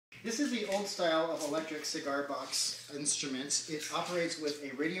This is the old style of electric cigar box instrument. It operates with a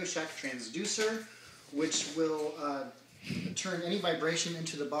Radio Shack transducer, which will turn any vibration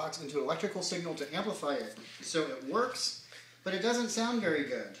into the box into an electrical signal to amplify it. So it works, but it doesn't sound very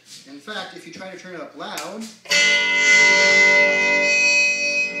good. In fact, if you try to turn it up loud,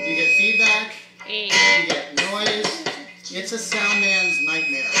 you get feedback, you get noise. It's a sound man's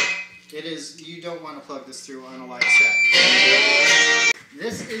nightmare. It is, you don't want to plug this through on a live set.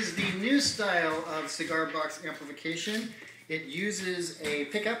 This is the new style of cigar box amplification. It uses a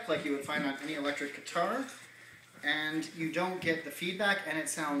pickup like you would find on any electric guitar, and you don't get the feedback, and it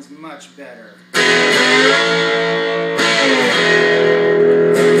sounds much better.